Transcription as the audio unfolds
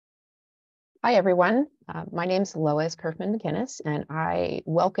Hi, everyone. My name is Lois Kerfman-McInnes, and I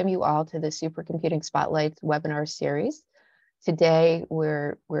welcome you all to the Supercomputing Spotlights webinar series. Today,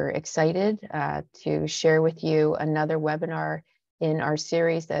 we're excited to share with you another webinar in our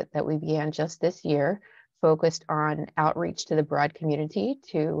series that we began just this year, focused on outreach to the broad community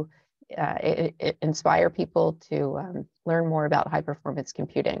to inspire people to learn more about high-performance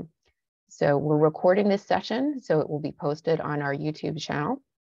computing. So we're recording this session, so it will be posted on our YouTube channel.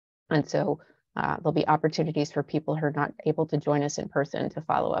 And so there'll be opportunities for people who are not able to join us in person to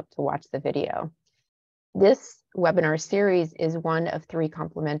follow up to watch the video. This webinar series is one of 3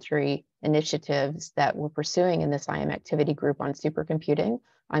 complementary initiatives that we're pursuing in the SIAM activity group on supercomputing.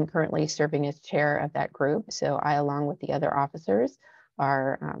 I'm currently serving as chair of that group, so I, along with the other officers,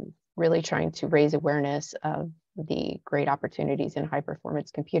 are really trying to raise awareness of the great opportunities in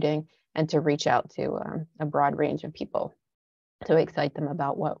high-performance computing and to reach out to a broad range of people to excite them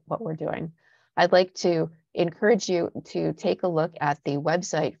about what we're doing. I'd like to encourage you to take a look at the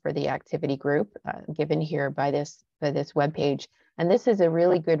website for the activity group given here by this webpage. And this is a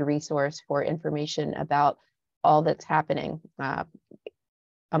really good resource for information about all that's happening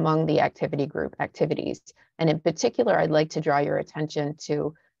among the activity group activities. And in particular, I'd like to draw your attention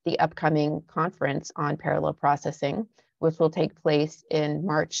to the upcoming conference on parallel processing, which will take place in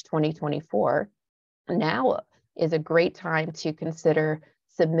March 2024. Now is a great time to consider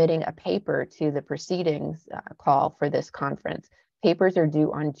submitting a paper to the proceedings call for this conference. Papers are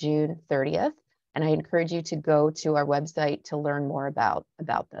due on June 30th, and I encourage you to go to our website to learn more about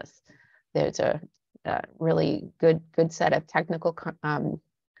this. There's a really good set of technical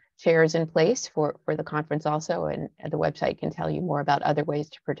chairs in place for the conference also, and the website can tell you more about other ways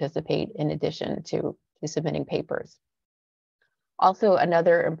to participate in addition to submitting papers. Also,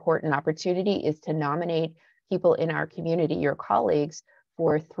 another important opportunity is to nominate people in our community, your colleagues,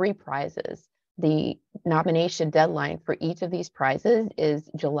 for 3 prizes. The nomination deadline for each of these prizes is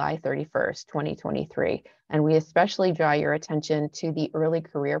July 31st, 2023. And we especially draw your attention to the Early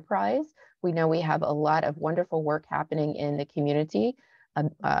Career Prize. We know we have a lot of wonderful work happening in the community,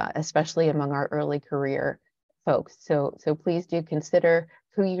 especially among our early career folks. So please do consider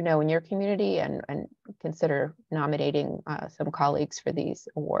who you know in your community and consider nominating some colleagues for these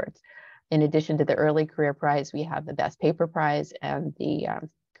awards. In addition to the Early Career Prize, we have the Best Paper Prize and the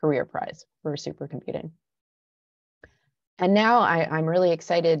Career Prize for supercomputing. And now I'm really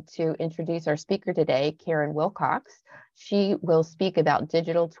excited to introduce our speaker today, Karen Willcox. She will speak about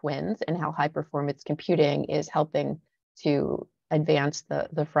digital twins and how high-performance computing is helping to advance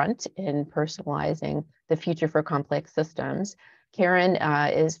the front in personalizing the future for complex systems. Karen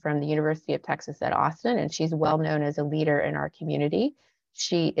is from the University of Texas at Austin, and she's well known as a leader in our community.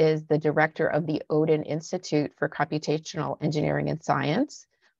 She is the director of the Odin Institute for Computational Engineering and Science,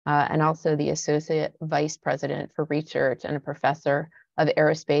 and also the associate vice president for research and a professor of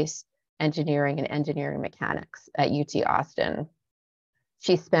aerospace engineering and engineering mechanics at UT Austin.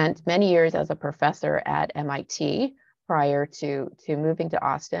 She spent many years as a professor at MIT prior to moving to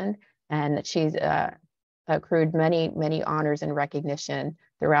Austin, and she's accrued many honors and recognition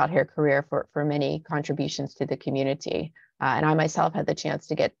throughout her career for many contributions to the community. And I myself had the chance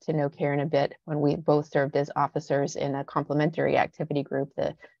to get to know Karen a bit when we both served as officers in a complementary activity group,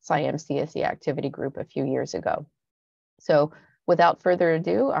 the SIAM CSE activity group, a few years ago. So without further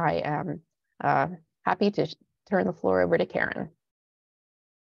ado, I am happy to turn the floor over to Karen.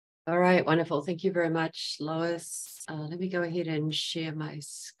 All right, wonderful. Thank you very much, Lois. Let me go ahead and share my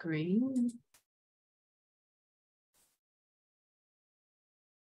screen.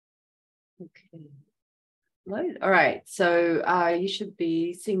 Okay. All right, so you should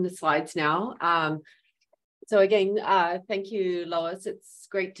be seeing the slides now. So again, thank you, Lois. It's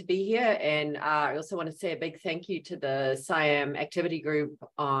great to be here. And I also want to say a big thank you to the SIAM activity group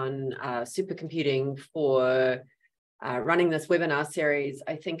on supercomputing for running this webinar series.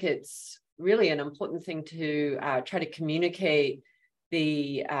 I think it's really an important thing to try to communicate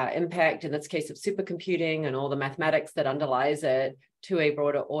the impact, in this case, of supercomputing and all the mathematics that underlies it to a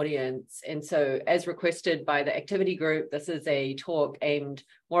broader audience. And so as requested by the activity group, this is a talk aimed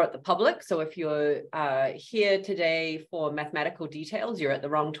more at the public. So if you're here today for mathematical details, you're at the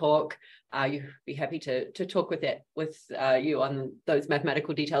wrong talk. You'd be happy to talk with you on those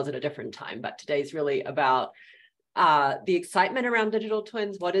mathematical details at a different time. But today's really about the excitement around digital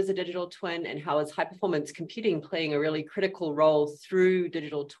twins. What is a digital twin, and how is high-performance computing playing a really critical role through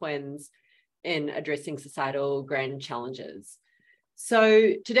digital twins in addressing societal grand challenges?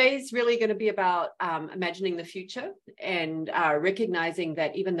 So today's really going to be about imagining the future and recognizing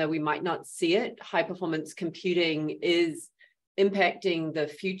that even though we might not see it, high-performance computing is impacting the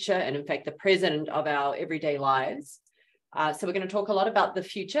future and, in fact, the present of our everyday lives. So we're going to talk a lot about the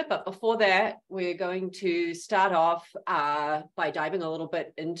future, but before that, we're going to start off by diving a little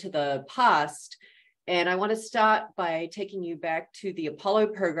bit into the past. And I want to start by taking you back to the Apollo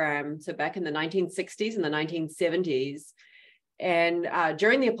program, so back in the 1960s and the 1970s. And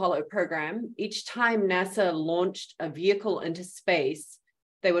during the Apollo program, each time NASA launched a vehicle into space,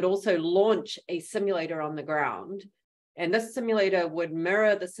 they would also launch a simulator on the ground. And this simulator would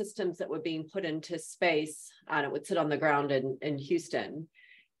mirror the systems that were being put into space, and it would sit on the ground in Houston.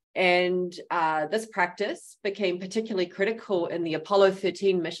 And this practice became particularly critical in the Apollo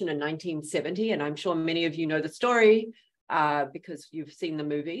 13 mission in 1970. And I'm sure many of you know the story because you've seen the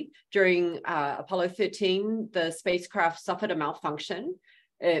movie. During Apollo 13, the spacecraft suffered a malfunction.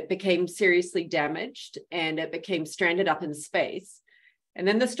 It became seriously damaged and it became stranded up in space. And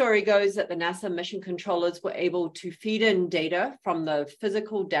then the story goes that the NASA mission controllers were able to feed in data from the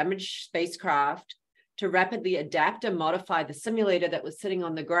physical damaged spacecraft to rapidly adapt and modify the simulator that was sitting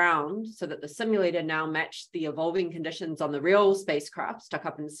on the ground so that the simulator now matched the evolving conditions on the real spacecraft stuck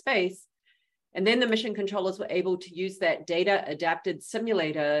up in space. And then the mission controllers were able to use that data adapted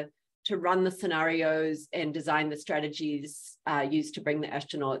simulator to run the scenarios and design the strategies used to bring the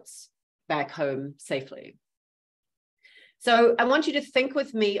astronauts back home safely. So I want you to think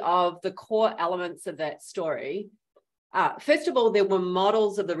with me of the core elements of that story. First of all, there were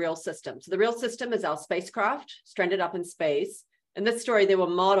models of the real system. So the real system is our spacecraft stranded up in space. In this story, there were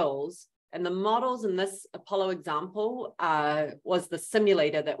models. And the models in this Apollo example was the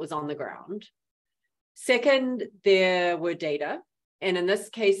simulator that was on the ground. Second, there were data. And in this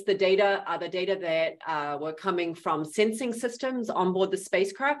case, the data are the data that were coming from sensing systems on board the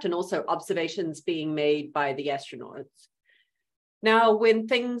spacecraft and also observations being made by the astronauts. Now, when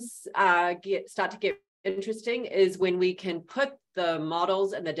things start to get interesting is when we can put the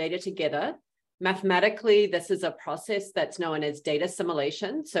models and the data together. Mathematically, this is a process that's known as data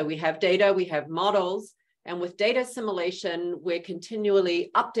assimilation. So we have data, we have models, and with data assimilation, we're continually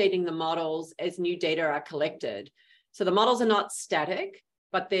updating the models as new data are collected. So the models are not static,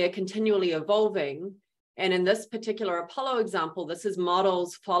 but they're continually evolving. And in this particular Apollo example, this is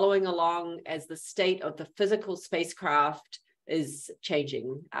models following along as the state of the physical spacecraft is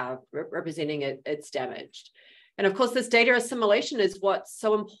changing, representing it's damaged. And of course, this data assimilation is what's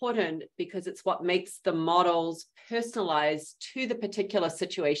so important because it's what makes the models personalized to the particular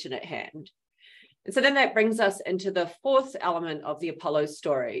situation at hand. And so then that brings us into the fourth element of the Apollo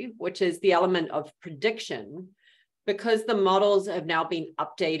story, which is the element of prediction. Because the models have now been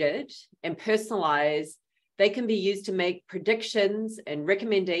updated and personalized, they can be used to make predictions and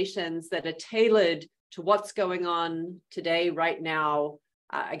recommendations that are tailored to what's going on today, right now,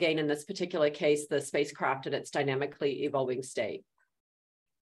 again, in this particular case, the spacecraft in its dynamically evolving state.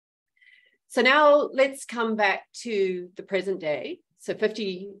 So now let's come back to the present day. So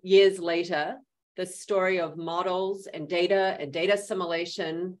 50 years later, the story of models and data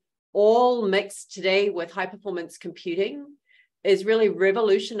assimilation, all mixed today with high-performance computing, is really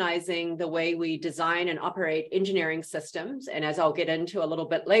revolutionizing the way we design and operate engineering systems. And as I'll get into a little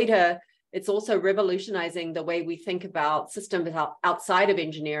bit later, it's also revolutionizing the way we think about systems outside of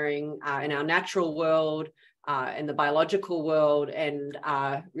engineering in our natural world, in the biological world, and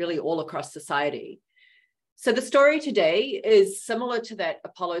really all across society. So the story today is similar to that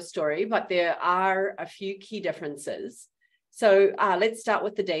Apollo story, but there are a few key differences. So let's start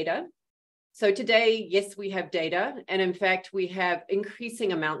with the data. So today, yes, we have data. And in fact, we have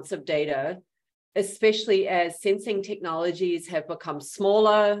increasing amounts of data, especially as sensing technologies have become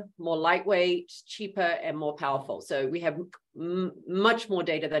smaller, more lightweight, cheaper, and more powerful. So we have much more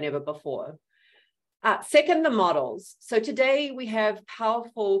data than ever before. Second, the models. So today we have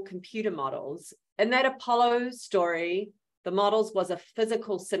powerful computer models. In that Apollo story, the models was a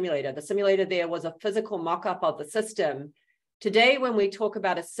physical simulator. The simulator there was a physical mock-up of the system. Today, when we talk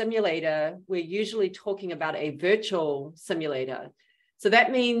about a simulator, we're usually talking about a virtual simulator. So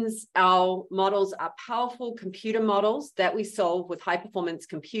that means our models are powerful computer models that we solve with high performance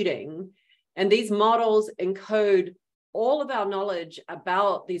computing. And these models encode all of our knowledge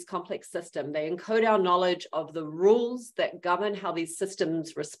about these complex systems. They encode our knowledge of the rules that govern how these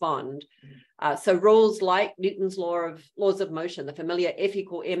systems respond. So rules like Newton's laws of motion, the familiar F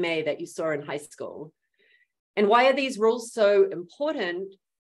equal ma that you saw in high school. And why are these rules so important?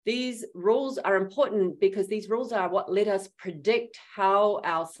 These rules are important because these rules are what let us predict how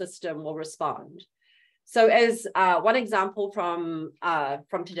our system will respond. So as one example from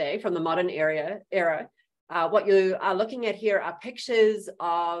today, from the modern era, what you are looking at here are pictures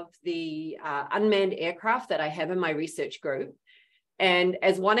of the unmanned aircraft that I have in my research group. And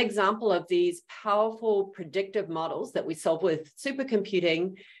as one example of these powerful predictive models that we solve with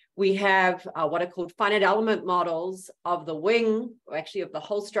supercomputing, we have what are called finite element models of the wing, or actually of the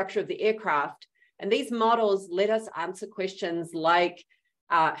whole structure of the aircraft. And these models let us answer questions like,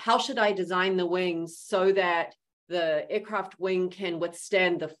 how should I design the wings so that the aircraft wing can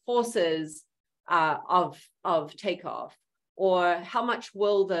withstand the forces of takeoff? Or how much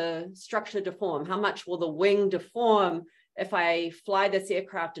will the structure deform? How much will the wing deform if I fly this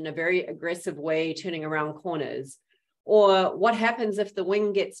aircraft in a very aggressive way, turning around corners? Or what happens if the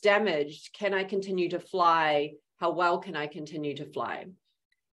wing gets damaged? Can I continue to fly? How well can I continue to fly?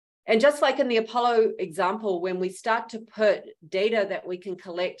 And just like in the Apollo example, when we start to put data that we can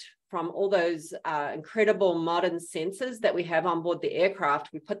collect from all those incredible modern sensors that we have on board the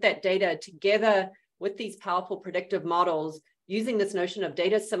aircraft, we put that data together with these powerful predictive models using this notion of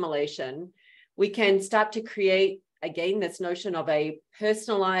data assimilation, we can start to create, again, this notion of a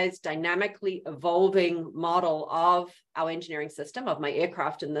personalized, dynamically evolving model of our engineering system, of my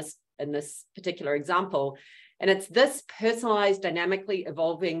aircraft in this particular example. And it's this personalized, dynamically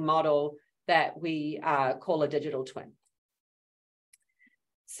evolving model that we call a digital twin.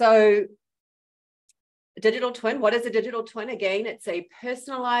 So a digital twin, what is a digital twin? Again, it's a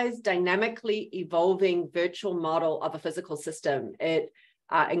personalized, dynamically evolving virtual model of a physical system. It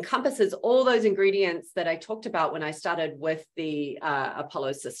encompasses all those ingredients that I talked about when I started with the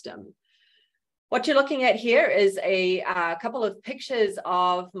Apollo system. What you're looking at here is a couple of pictures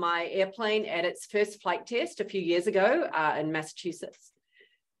of my airplane at its first flight test a few years ago in Massachusetts.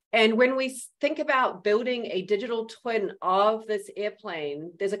 And when we think about building a digital twin of this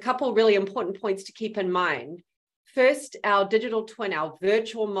airplane, there's a couple really important points to keep in mind. First, our digital twin, our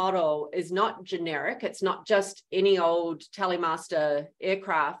virtual model, is not generic. It's not just any old Telemaster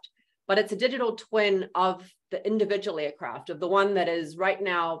aircraft, but it's a digital twin of the individual aircraft, of the one that is right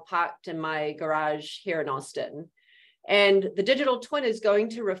now parked in my garage here in Austin. And the digital twin is going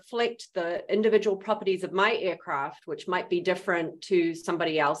to reflect the individual properties of my aircraft, which might be different to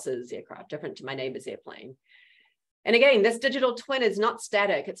somebody else's aircraft, different to my neighbor's airplane. And again, this digital twin is not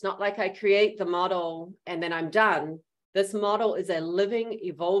static. It's not like I create the model and then I'm done. This model is a living,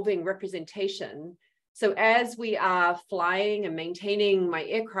 evolving representation. So as we are flying and maintaining my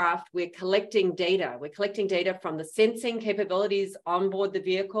aircraft, we're collecting data. We're collecting data from the sensing capabilities on board the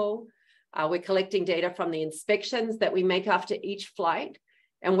vehicle. We're collecting data from the inspections that we make after each flight.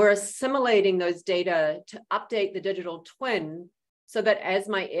 And we're assimilating those data to update the digital twin so that as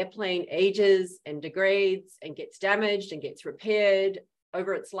my airplane ages and degrades and gets damaged and gets repaired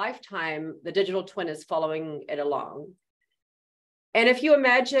over its lifetime, the digital twin is following it along. And if you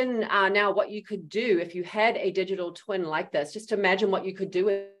imagine now what you could do if you had a digital twin like this, just imagine what you could do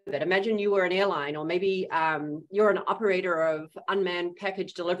with it. Imagine you were an airline, or maybe you're an operator of unmanned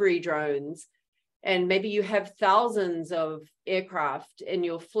package delivery drones, and maybe you have thousands of aircraft in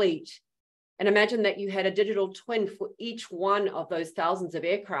your fleet. And imagine that you had a digital twin for each one of those thousands of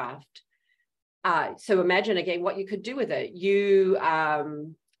aircraft. So imagine again what you could do with it. You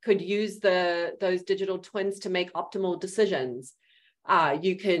could use those digital twins to make optimal decisions.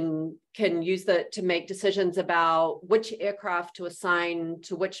 You can use that to make decisions about which aircraft to assign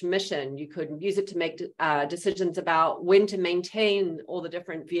to which mission. You could use it to make decisions about when to maintain all the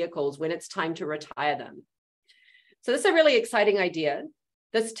different vehicles, when it's time to retire them. So this is a really exciting idea.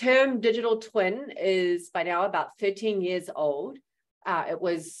 This term digital twin is by now about 13 years old. It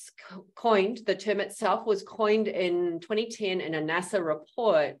was coined, the term itself was coined in 2010 in a NASA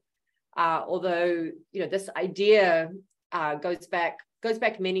report, although this idea goes back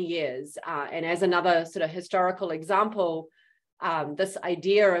many years. And as another sort of historical example, this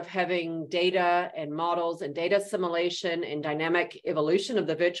idea of having data and models and data assimilation and dynamic evolution of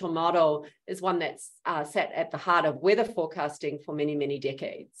the virtual model is one that's sat at the heart of weather forecasting for many, many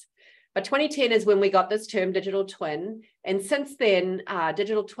decades. But 2010 is when we got this term digital twin. And since then,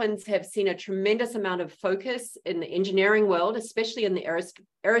 digital twins have seen a tremendous amount of focus in the engineering world, especially in the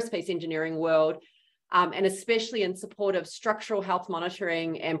aerospace engineering world, and especially in support of structural health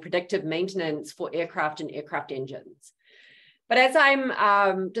monitoring and predictive maintenance for aircraft and aircraft engines. But as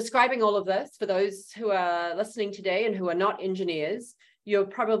I'm describing all of this, for those who are listening today and who are not engineers, you're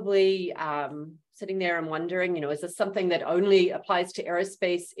probably sitting there and wondering, is this something that only applies to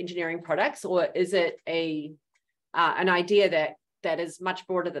aerospace engineering products, or is it an idea that is much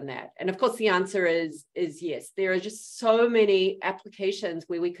broader than that? And of course, the answer is yes. There are just so many applications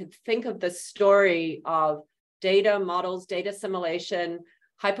where we could think of the story of data models, data assimilation,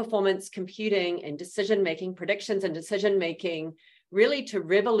 high performance computing and decision-making, predictions and decision-making, really to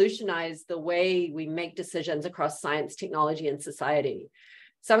revolutionize the way we make decisions across science, technology, and society.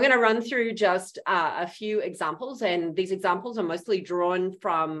 So I'm going to run through just a few examples, and these examples are mostly drawn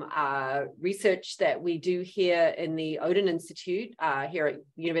from research that we do here in the Odin Institute here at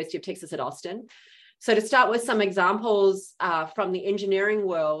University of Texas at Austin. So to start with some examples from the engineering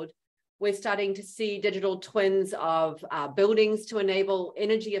world, we're starting to see digital twins of buildings to enable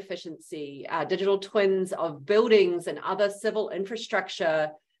energy efficiency, digital twins of buildings and other civil infrastructure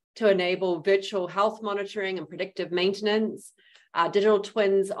to enable virtual health monitoring and predictive maintenance, digital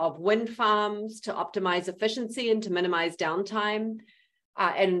twins of wind farms to optimize efficiency and to minimize downtime.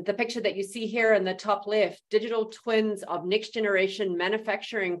 And the picture that you see here in the top left, digital twins of next generation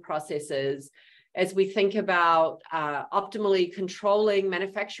manufacturing processes as we think about optimally controlling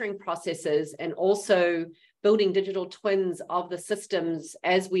manufacturing processes and also building digital twins of the systems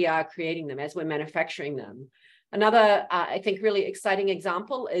as we are creating them, as we're manufacturing them. Another, I think, really exciting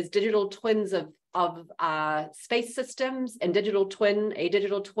example is digital twins of space systems and a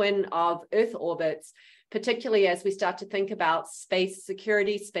digital twin of Earth orbits, particularly as we start to think about space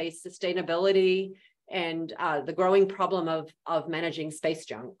security, space sustainability, and the growing problem of managing space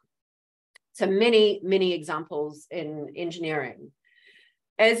junk. So many, many examples in engineering.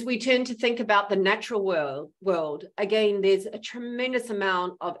 As we turn to think about the natural world, again, there's a tremendous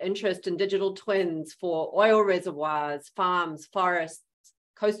amount of interest in digital twins for oil reservoirs, farms, forests,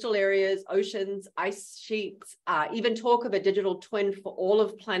 coastal areas, oceans, ice sheets, even talk of a digital twin for all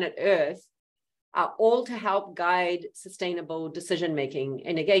of planet Earth, all to help guide sustainable decision-making.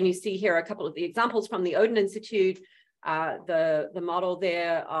 And again, you see here a couple of the examples from the Odin Institute, the model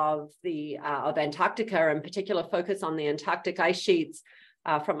there of Antarctica, in particular focus on the Antarctic ice sheets,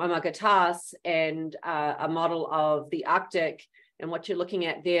 from Amagatás, and a model of the Arctic. And what you're looking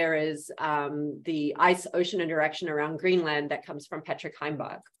at there is the ice-ocean interaction around Greenland that comes from Patrick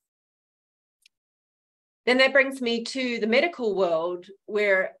Heimbach. Then that brings me to the medical world,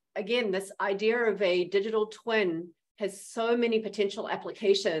 where, again, this idea of a digital twin has so many potential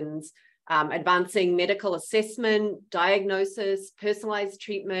applications, advancing medical assessment, diagnosis, personalized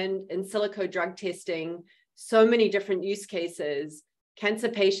treatment, in silico drug testing, so many different use cases, cancer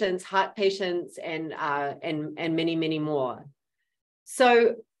patients, heart patients, and many, many more.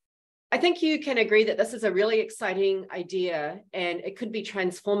 So I think you can agree that this is a really exciting idea, and it could be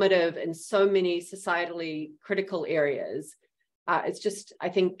transformative in so many societally critical areas. It's just, I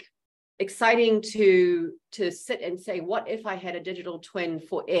think, exciting to sit and say, what if I had a digital twin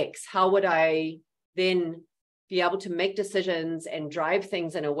for X? How would I then be able to make decisions and drive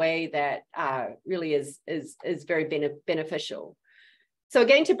things in a way that really is very beneficial? So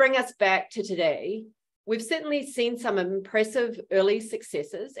again, to bring us back to today, we've certainly seen some impressive early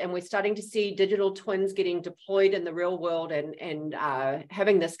successes, and we're starting to see digital twins getting deployed in the real world and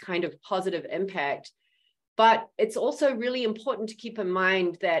having this kind of positive impact. But it's also really important to keep in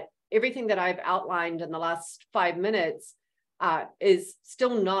mind that everything that I've outlined in the last 5 minutes is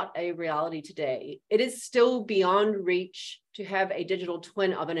still not a reality today. It is still beyond reach to have a digital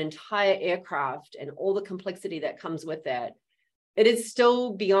twin of an entire aircraft and all the complexity that comes with that. It is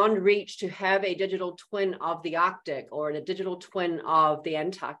still beyond reach to have a digital twin of the Arctic or a digital twin of the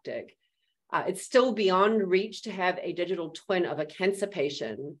Antarctic. It's still beyond reach to have a digital twin of a cancer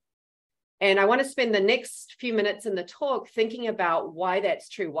patient. And I want to spend the next few minutes in the talk thinking about why that's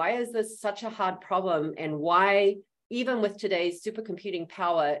true. Why is this such a hard problem? And why, even with today's supercomputing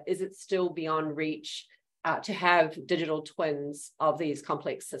power, is it still beyond reach to have digital twins of these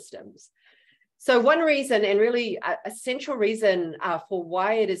complex systems? So one reason, and really a central reason for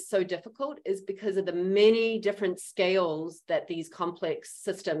why it is so difficult, is because of the many different scales that these complex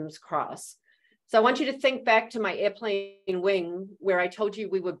systems cross. So I want you to think back to my airplane wing, where I told you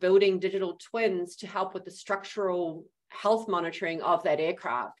we were building digital twins to help with the structural health monitoring of that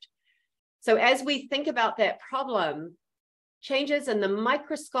aircraft. So as we think about that problem, changes in the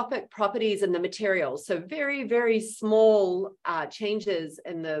microscopic properties in the materials, so very, very small changes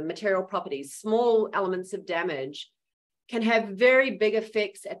in the material properties, small elements of damage, can have very big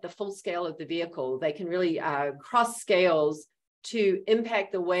effects at the full scale of the vehicle. They can really cross scales to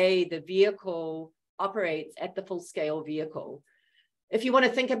impact the way the vehicle operates at the full scale vehicle. If you want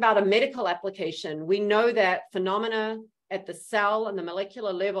to think about a medical application, we know that phenomena at the cell and the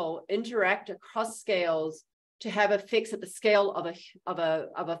molecular level interact across scales to have effects at the scale of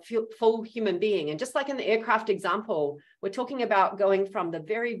a full human being. And just like in the aircraft example, we're talking about going from the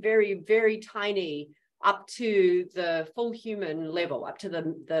very, very, very tiny up to the full human level, up to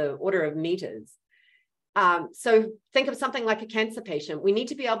the order of meters. So think of something like a cancer patient. We need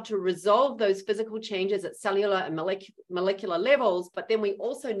to be able to resolve those physical changes at cellular and molecular levels, but then we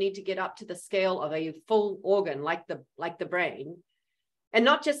also need to get up to the scale of a full organ like the brain. And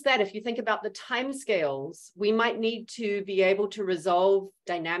not just that, if you think about the time scales, we might need to be able to resolve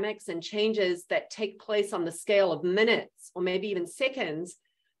dynamics and changes that take place on the scale of minutes or maybe even seconds,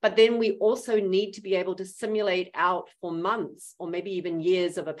 but then we also need to be able to simulate out for months or maybe even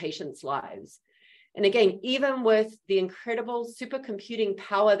years of a patient's lives. And again, even with the incredible supercomputing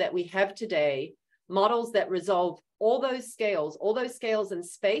power that we have today, models that resolve all those scales in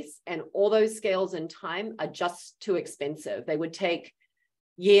space and all those scales in time are just too expensive. They would take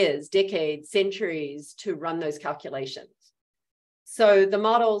years, decades, centuries to run those calculations. So the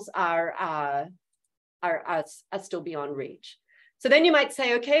models are still beyond reach. So then you might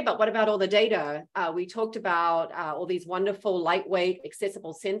say, okay, but what about all the data? We talked about all these wonderful, lightweight,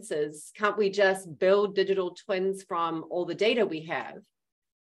 accessible sensors. Can't we just build digital twins from all the data we have?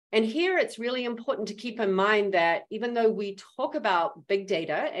 And here it's really important to keep in mind that even though we talk about big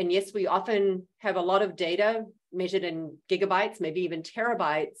data, and yes, we often have a lot of data measured in gigabytes, maybe even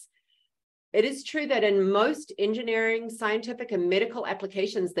terabytes, it is true that in most engineering, scientific, and medical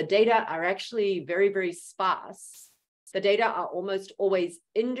applications, the data are actually very, very sparse. The data are almost always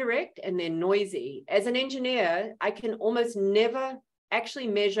indirect and they're noisy. As an engineer, I can almost never actually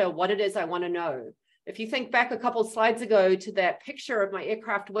measure what it is I want to know. If you think back a couple of slides ago to that picture of my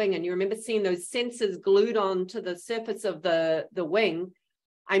aircraft wing, and you remember seeing those sensors glued onto the surface of the wing,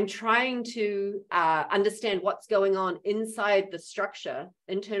 I'm trying to understand what's going on inside the structure,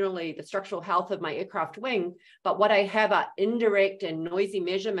 internally, the structural health of my aircraft wing. But what I have are indirect and noisy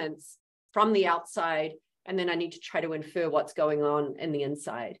measurements from the outside, and then I need to try to infer what's going on in the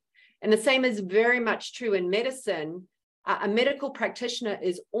inside. And the same is very much true in medicine. A medical practitioner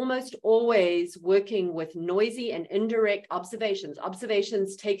is almost always working with noisy and indirect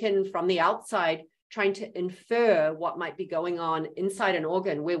observations taken from the outside, trying to infer what might be going on inside an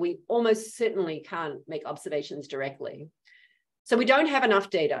organ where we almost certainly can't make observations directly. So we don't have enough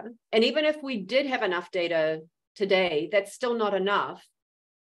data. And even if we did have enough data today, that's still not enough,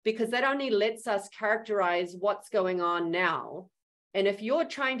 because that only lets us characterize what's going on now. And if you're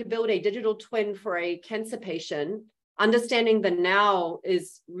trying to build a digital twin for a cancer patient, understanding the now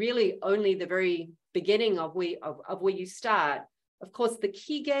is really only the very beginning of where you start. Of course, the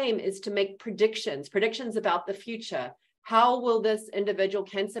key game is to make predictions about the future. How will this individual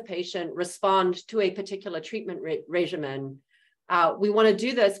cancer patient respond to a particular treatment regimen? We want to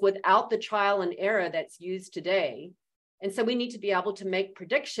do this without the trial and error that's used today. And so we need to be able to make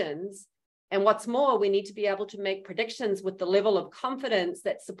predictions. And what's more, we need to be able to make predictions with the level of confidence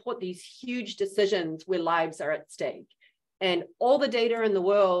that support these huge decisions where lives are at stake. And all the data in the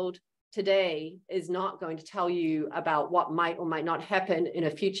world today is not going to tell you about what might or might not happen in a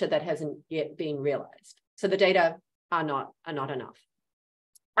future that hasn't yet been realized. So the data are not enough.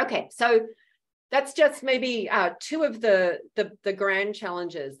 Okay, so that's just maybe two of the grand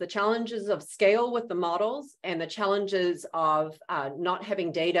challenges, the challenges of scale with the models and the challenges of not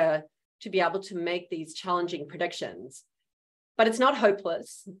having data to be able to make these challenging predictions. But it's not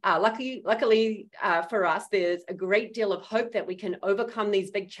hopeless. Luckily for us, there's a great deal of hope that we can overcome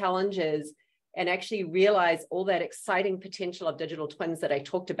these big challenges and actually realize all that exciting potential of digital twins that I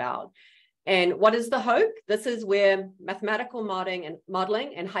talked about. And what is the hope? This is where mathematical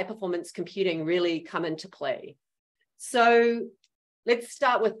modeling and high performance computing really come into play. So let's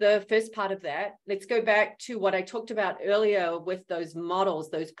start with the first part of that. Let's go back to what I talked about earlier with those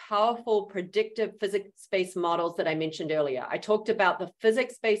models, those powerful predictive physics-based models that I mentioned earlier. I talked about the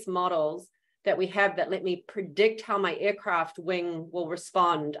physics-based models that we have that let me predict how my aircraft wing will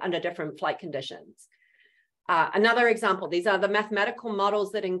respond under different flight conditions. Another example, these are the mathematical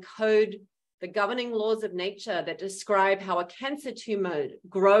models that encode the governing laws of nature that describe how a cancer tumor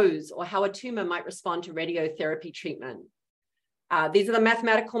grows or how a tumor might respond to radiotherapy treatment. These are the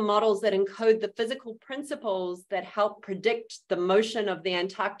mathematical models that encode the physical principles that help predict the motion of the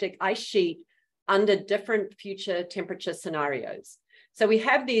Antarctic ice sheet under different future temperature scenarios. So we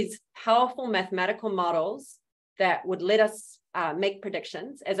have these powerful mathematical models that would let us make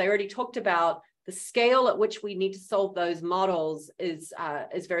predictions. As I already talked about, the scale at which we need to solve those models is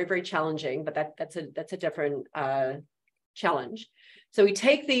very, very challenging, but that's a different challenge. So we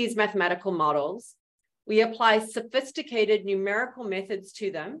take these mathematical models, we apply sophisticated numerical methods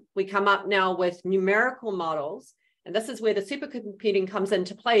to them. We come up now with numerical models, and this is where the supercomputing comes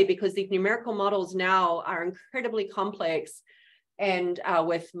into play, because these numerical models now are incredibly complex, and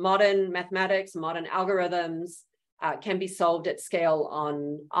with modern mathematics, modern algorithms, can be solved at scale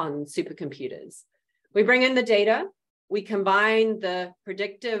on supercomputers. We bring in the data, we combine the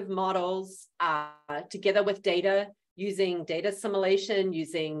predictive models together with data using data assimilation,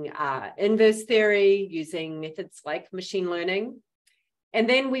 using inverse theory, using methods like machine learning. And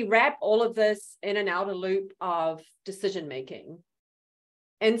then we wrap all of this in an outer loop of decision making.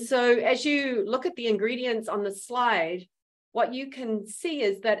 And so as you look at the ingredients on the slide, what you can see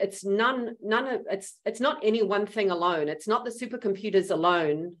is that it's it's not any one thing alone. It's not the supercomputers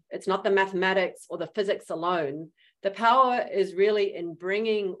alone. It's not the mathematics or the physics alone. The power is really in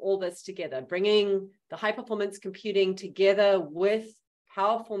bringing all this together, bringing the high performance computing together with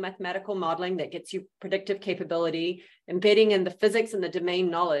powerful mathematical modeling that gets you predictive capability, embedding in the physics and the domain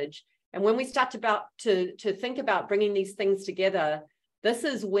knowledge. And when we start to think about bringing these things together, this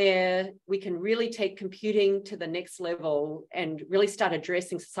is where we can really take computing to the next level and really start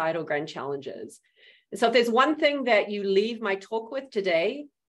addressing societal grand challenges. And so if there's one thing that you leave my talk with today,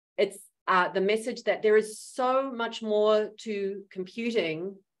 it's the message that there is so much more to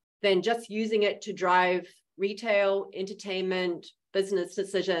computing than just using it to drive retail, entertainment, business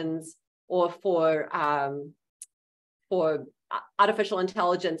decisions, or for artificial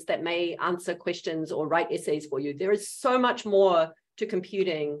intelligence that may answer questions or write essays for you. There is so much more to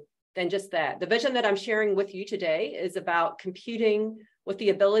computing than just that. The vision that I'm sharing with you today is about computing with the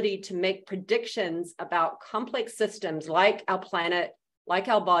ability to make predictions about complex systems like our planet, like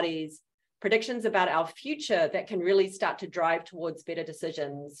our bodies, predictions about our future that can really start to drive towards better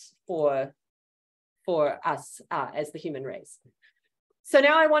decisions for us as the human race. So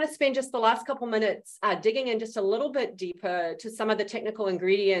now I want to spend just the last couple minutes digging in just a little bit deeper to some of the technical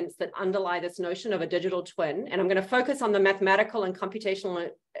ingredients that underlie this notion of a digital twin. And I'm going to focus on the mathematical and computational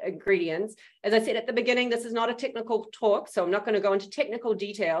ingredients. As I said at the beginning, this is not a technical talk, so I'm not going to go into technical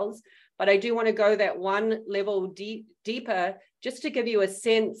details, but I do want to go that one level deeper just to give you a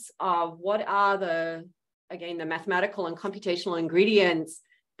sense of what are the mathematical and computational ingredients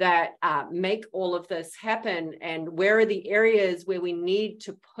that make all of this happen, and where are the areas where we need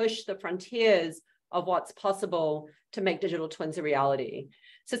to push the frontiers of what's possible to make digital twins a reality.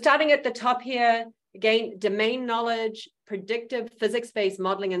 So starting at the top here, again, domain knowledge, predictive physics-based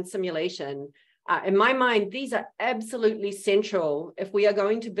modeling and simulation. In my mind, these are absolutely central if we are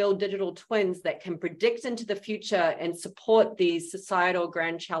going to build digital twins that can predict into the future and support these societal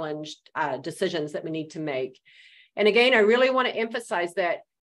grand challenge decisions that we need to make. And again, I really want to emphasize that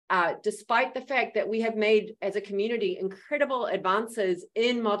despite the fact that we have made, as a community, incredible advances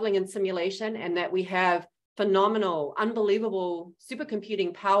in modeling and simulation, and that we have phenomenal, unbelievable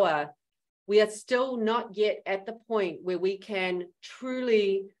supercomputing power, we are still not yet at the point where we can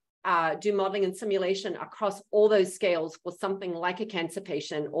truly do modeling and simulation across all those scales for something like a cancer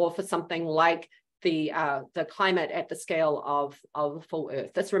patient or for something like the climate at the scale of full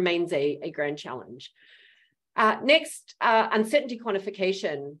Earth. This remains a grand challenge. Next, uncertainty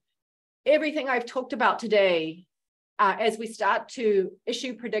quantification. Everything I've talked about today, as we start to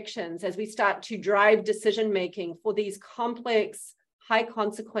issue predictions, as we start to drive decision-making for these complex,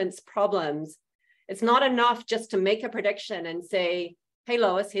 high-consequence problems, it's not enough just to make a prediction and say, hey,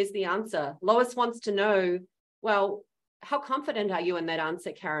 Lois, here's the answer. Lois wants to know, well, how confident are you in that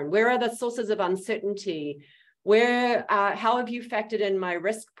answer, Karen? Where are the sources of uncertainty? How have you factored in my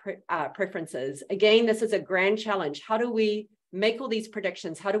risk preferences? Again, this is a grand challenge. How do we make all these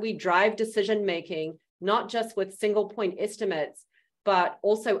predictions? How do we drive decision-making, not just with single point estimates, but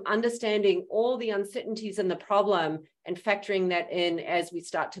also understanding all the uncertainties in the problem and factoring that in as we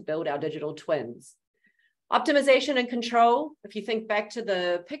start to build our digital twins? Optimization and control. If you think back to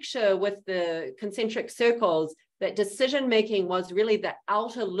the picture with the concentric circles, that decision-making was really the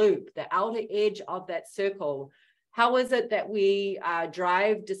outer loop, the outer edge of that circle. How is it that we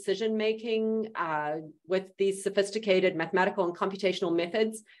drive decision-making with these sophisticated mathematical and computational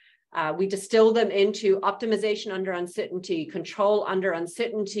methods? We distill them into optimization under uncertainty, control under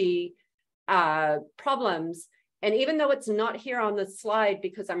uncertainty problems. And even though it's not here on the slide,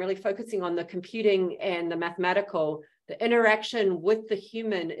 because I'm really focusing on the computing and the mathematical, the interaction with the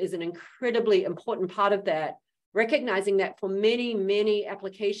human is an incredibly important part of that. Recognizing that for many, many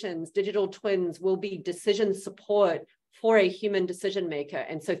applications, digital twins will be decision support for a human decision maker.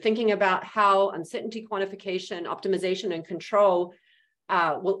 And so thinking about how uncertainty quantification, optimization, and control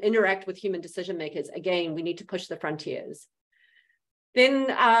will interact with human decision makers. Again, we need to push the frontiers.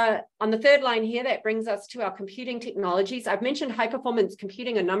 Then on the third line here, that brings us to our computing technologies. I've mentioned high performance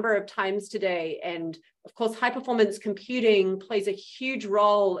computing a number of times today. And of course, high performance computing plays a huge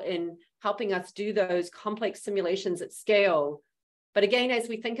role in helping us do those complex simulations at scale. But again, as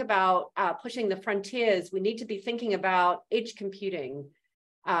we think about pushing the frontiers, we need to be thinking about edge computing.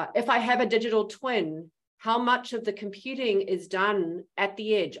 If I have a digital twin, how much of the computing is done at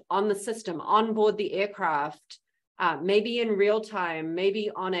the edge, on the system, on board the aircraft, maybe in real time, maybe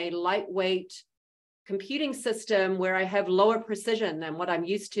on a lightweight computing system where I have lower precision than what I'm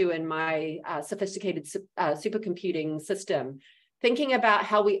used to in my sophisticated supercomputing system. Thinking about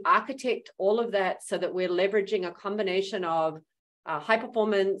how we architect all of that so that we're leveraging a combination of high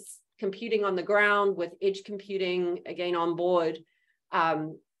performance computing on the ground with edge computing, again, on board.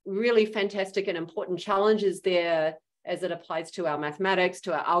 Really fantastic and important challenges there as it applies to our mathematics,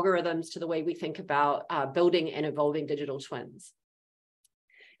 to our algorithms, to the way we think about building and evolving digital twins.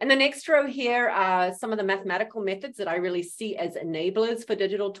 And the next row here are some of the mathematical methods that I really see as enablers for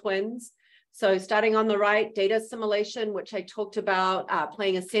digital twins. So starting on the right, data assimilation, which I talked about,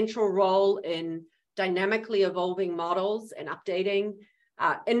 playing a central role in dynamically evolving models and updating.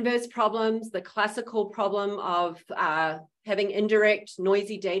 Inverse problems, the classical problem of having indirect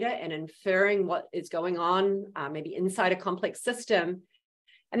noisy data and inferring what is going on, maybe inside a complex system.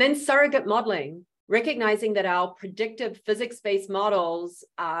 And then surrogate modeling, recognizing that our predictive physics-based models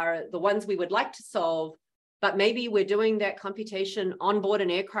are the ones we would like to solve, but maybe we're doing that computation on board an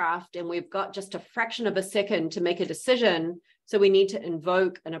aircraft and we've got just a fraction of a second to make a decision. So we need to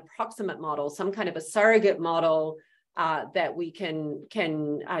invoke an approximate model, some kind of a surrogate model that we can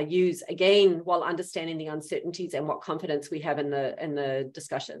use, again, while understanding the uncertainties and what confidence we have in the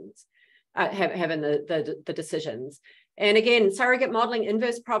discussions, have in the decisions. And again, surrogate modeling,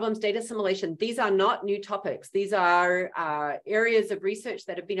 inverse problems, data assimilation, these are not new topics. These are areas of research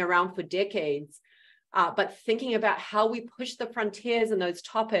that have been around for decades, but thinking about how we push the frontiers in those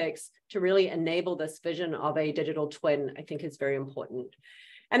topics to really enable this vision of a digital twin, I think is very important.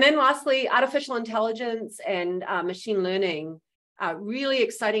 And then lastly, artificial intelligence and machine learning, really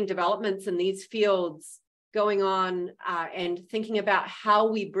exciting developments in these fields going on, and thinking about how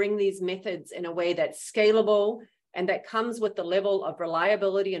we bring these methods in a way that's scalable and that comes with the level of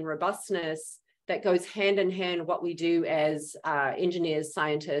reliability and robustness that goes hand in hand what we do as engineers,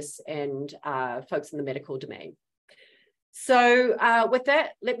 scientists, and folks in the medical domain. So with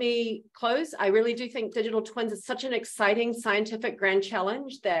that, let me close. I really do think digital twins is such an exciting scientific grand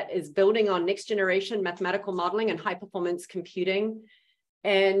challenge that is building on next generation mathematical modeling and high performance computing.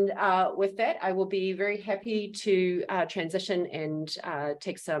 And with that, I will be very happy to transition and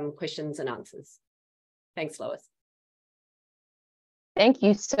take some questions and answers. Thanks, Lois. Thank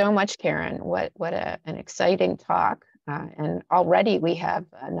you so much, Karen. What an exciting talk. And already we have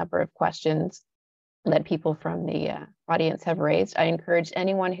a number of questions that people from the audience have raised. I encourage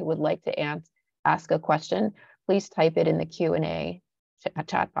anyone who would like to ask a question, please type it in the Q&A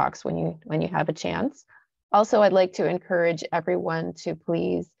chat box when you have a chance. Also, I'd like to encourage everyone to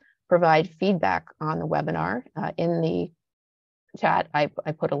please provide feedback on the webinar. In the chat, I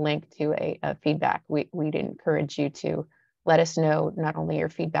put a link to a feedback. We'd encourage you to let us know not only your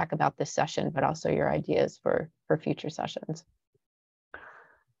feedback about this session, but also your ideas for future sessions.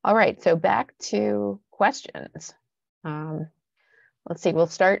 All right, so back to questions. Let's see, we'll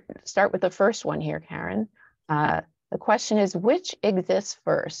start with the first one here, Karen. The question is, which exists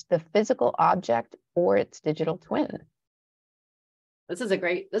first, the physical object or its digital twin? This is a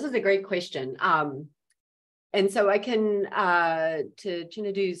great question. And so I can, to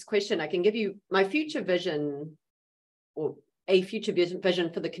Chinedu's question, I can give you my future vision, or a future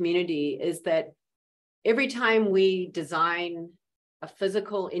vision for the community is that every time we design a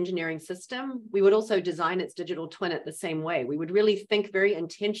physical engineering system, we would also design its digital twin at the same way. We would really think very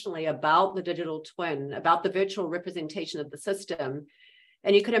intentionally about the digital twin, about the virtual representation of the system.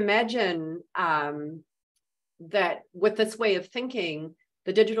 And you could imagine that with this way of thinking,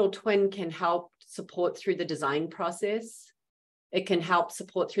 the digital twin can help support through the design process. It can help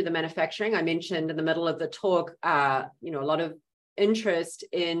support through the manufacturing. I mentioned in the middle of the talk, a lot of interest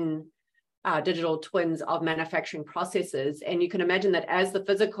in digital twins of manufacturing processes. And you can imagine that as the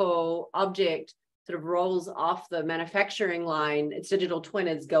physical object sort of rolls off the manufacturing line, its digital twin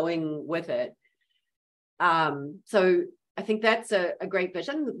is going with it. So I think that's a great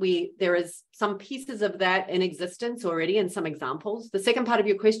vision. There is some pieces of that in existence already and some examples. The second part of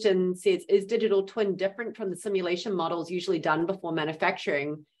your question says, is digital twin different from the simulation models usually done before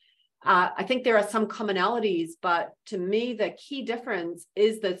manufacturing? I think there are some commonalities, but to me, the key difference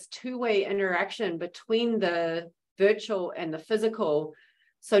is this two-way interaction between the virtual and the physical.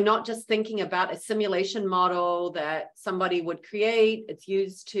 So not just thinking about a simulation model that somebody would create, it's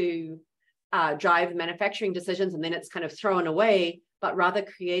used to drive manufacturing decisions and then it's kind of thrown away, but rather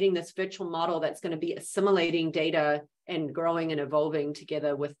creating this virtual model that's going to be assimilating data and growing and evolving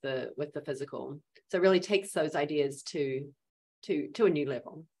together with the physical. So it really takes those ideas to to a new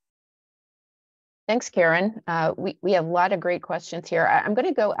level. Thanks, Karen. We have a lot of great questions here. I'm going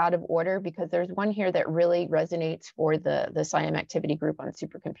to go out of order because there's one here that really resonates for the SIAM activity group on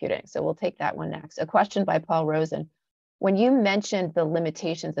supercomputing. So we'll take that one next. A question by Paul Rosen. When you mentioned the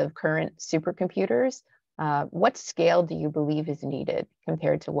limitations of current supercomputers, what scale do you believe is needed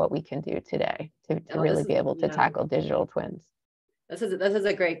compared to what we can do today to really be able to tackle digital twins? This is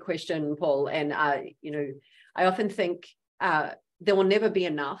a great question, Paul. And you know, I often think there will never be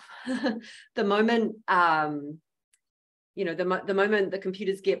enough. The moment you know, the moment the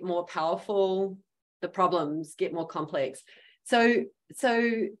computers get more powerful, the problems get more complex. So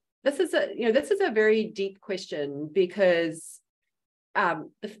this is a very deep question, because I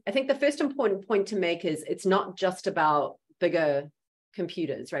think the first important point to make is it's not just about bigger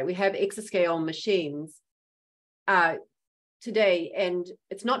computers, right? We have exascale machines today, and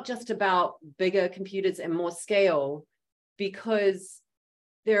it's not just about bigger computers and more scale, because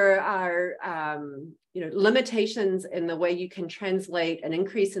there are limitations in the way you can translate an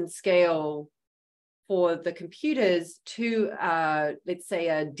increase in scale for the computers to, let's say,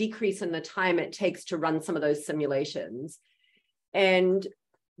 a decrease in the time it takes to run some of those simulations. And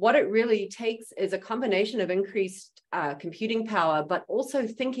what it really takes is a combination of increased computing power, but also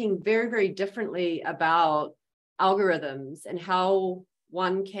thinking very, very differently about algorithms and how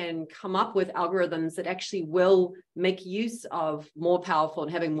one can come up with algorithms that actually will make use of more powerful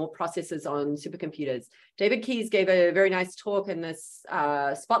and having more processors on supercomputers. David Keyes gave a very nice talk in this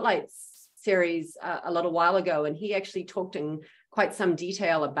Spotlights series a little while ago, and he actually talked in quite some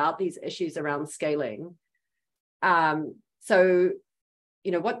detail about these issues around scaling. So,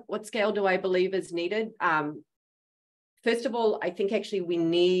 you know, what scale do I believe is needed? First of all, I think actually we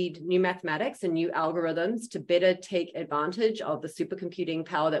need new mathematics and new algorithms to better take advantage of the supercomputing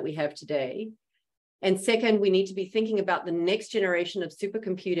power that we have today. And second, we need to be thinking about the next generation of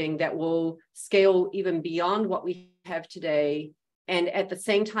supercomputing that will scale even beyond what we have today. And at the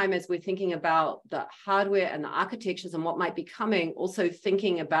same time as we're thinking about the hardware and the architectures and what might be coming, also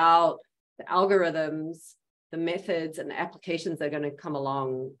thinking about the algorithms, the methods, and the applications that are going to come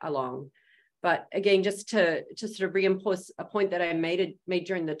along. But again, just to sort of reinforce a point that I made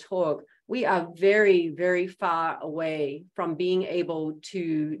during the talk, we are very, very far away from being able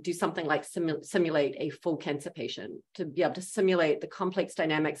to do something like simulate a full cancer patient, to be able to simulate the complex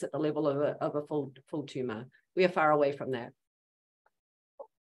dynamics at the level of a full tumor. We are far away from that.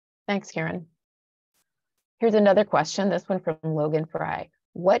 Thanks, Karen. Here's another question, this one from Logan Fry.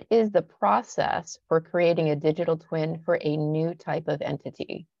 What is the process for creating a digital twin for a new type of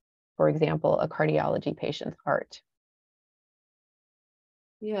entity? For example, a cardiology patient's heart.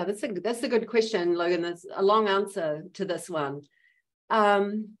 Yeah, that's a good question, Logan. There's a long answer to this one.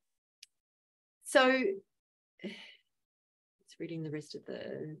 So it's reading the rest of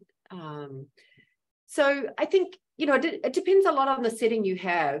the. So I think, you know, it depends a lot on the setting you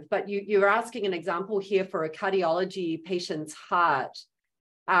have, but you're asking an example here for a cardiology patient's heart.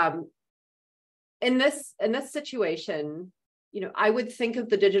 In this situation, you know, I would think of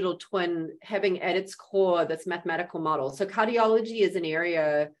the digital twin having at its core this mathematical model. So cardiology is an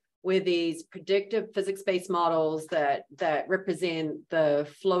area where these predictive physics-based models that represent the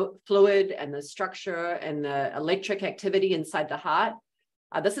fluid and the structure and the electric activity inside the heart.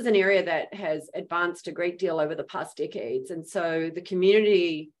 This is an area that has advanced a great deal over the past decades. And so the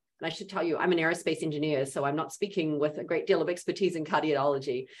community, and I should tell you, I'm an aerospace engineer, so I'm not speaking with a great deal of expertise in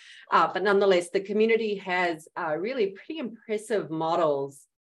cardiology. But nonetheless, the community has really pretty impressive models,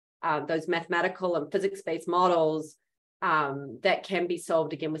 those mathematical and physics-based models that can be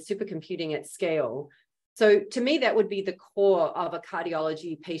solved again with supercomputing at scale. So to me, that would be the core of a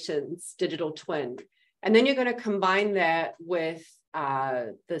cardiology patient's digital twin. And then you're going to combine that with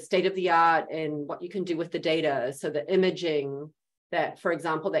the state of the art and what you can do with the data. So the imaging that, for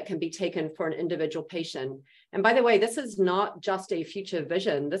example, that can be taken for an individual patient. And by the way, this is not just a future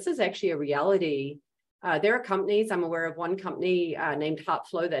vision. This is actually a reality. There are companies, I'm aware of one company named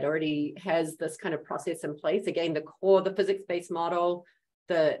HeartFlow that already has this kind of process in place. Again, the core, the physics-based model,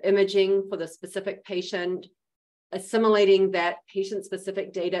 the imaging for the specific patient, assimilating that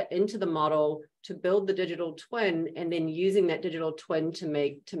patient-specific data into the model to build the digital twin, and then using that digital twin to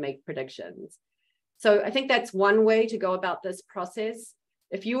make predictions. So I think that's one way to go about this process.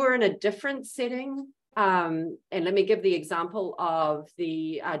 If you were in a different setting, and let me give the example of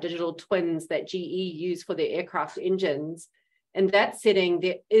the digital twins that GE use for their aircraft engines. In that setting,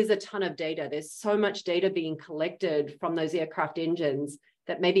 there is a ton of data. There's so much data being collected from those aircraft engines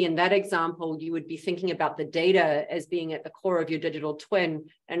that maybe in that example, you would be thinking about the data as being at the core of your digital twin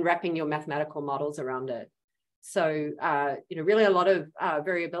and wrapping your mathematical models around it. So, really a lot of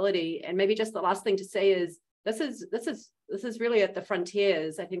variability. And maybe just the last thing to say is this is really at the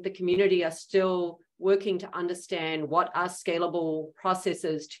frontiers. I think the community are still working to understand what are scalable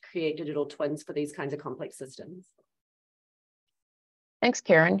processes to create digital twins for these kinds of complex systems. Thanks,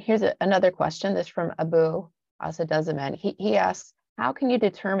 Karen. Here's another question. This is from Abu Asaduzzaman. He asks, how can you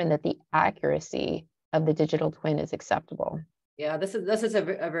determine that the accuracy of the digital twin is acceptable? Yeah, this is a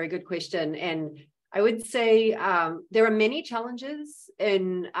very good question. And I would say there are many challenges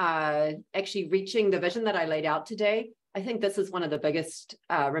in actually reaching the vision that I laid out today. I think this is one of the biggest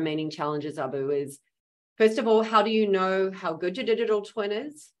remaining challenges, Abu, is first of all, how do you know how good your digital twin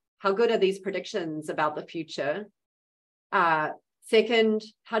is? How good are these predictions about the future? Second,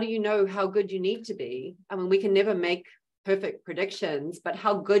 how do you know how good you need to be? I mean, we can never make perfect predictions, but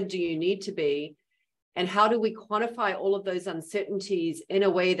how good do you need to be? And how do we quantify all of those uncertainties in a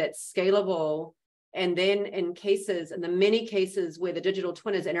way that's scalable? And then in the many cases where the digital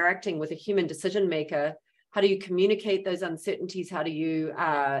twin is interacting with a human decision maker, how do you communicate those uncertainties? How do you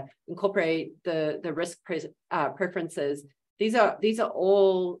incorporate the risk preferences? These are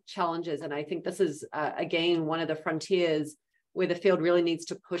all challenges. And I think this is, again, one of the frontiers where the field really needs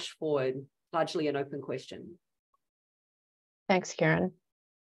to push forward, largely an open question. Thanks, Karen.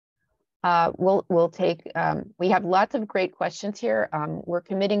 We'll take, we have lots of great questions here. We're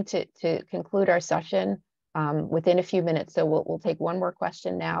committing to conclude our session within a few minutes. So we'll take one more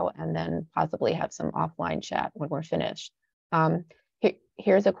question now and then possibly have some offline chat when we're finished.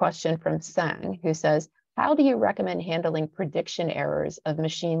 Here's a question from Sang, who says, how do you recommend handling prediction errors of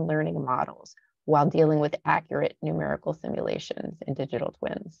machine learning models while dealing with accurate numerical simulations in digital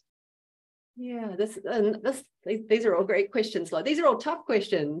twins? Yeah, these are all great questions. These are all tough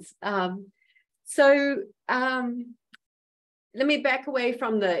questions. Let me back away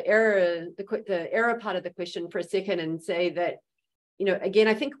from the error part of the question for a second and say that, again,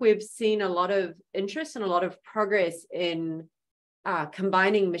 I think we've seen a lot of interest and a lot of progress in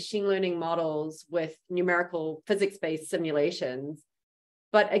combining machine learning models with numerical physics-based simulations.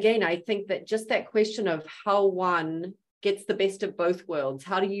 But again, I think that just that question of how one gets the best of both worlds,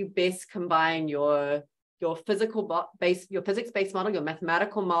 how do you best combine your physics-based model, your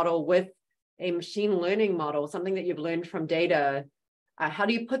mathematical model with a machine learning model, something that you've learned from data, how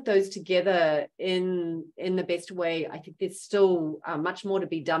do you put those together in the best way? I think there's still much more to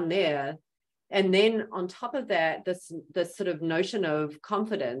be done there. And then on top of that, this sort of notion of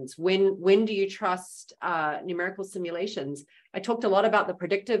confidence. When do you trust numerical simulations? I talked a lot about the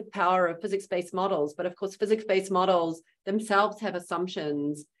predictive power of physics-based models, but of course, physics-based models themselves have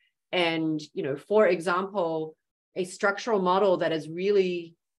assumptions. And, for example, a structural model that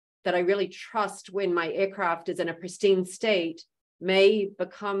I really trust when my aircraft is in a pristine state may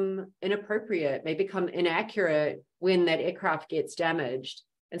become inappropriate, may become inaccurate when that aircraft gets damaged.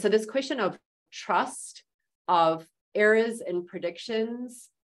 And so this question of trust, of errors in predictions,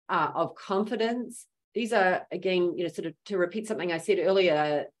 of confidence, these are, again, sort of to repeat something I said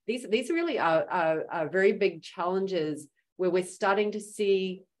earlier, these really are very big challenges where we're starting to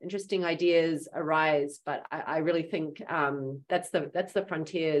see interesting ideas arise. But I really think that's the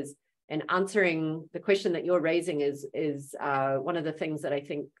frontiers. And answering the question that you're raising is one of the things that I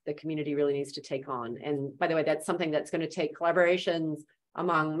think the community really needs to take on. And by the way, that's something that's going to take collaborations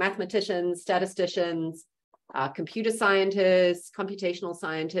among mathematicians, statisticians, computer scientists, computational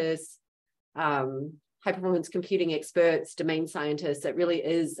scientists, high-performance computing experts, domain scientists. It really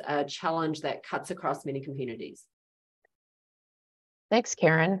is a challenge that cuts across many communities. Thanks,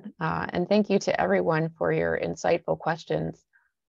 Karen. And thank you to everyone for your insightful questions.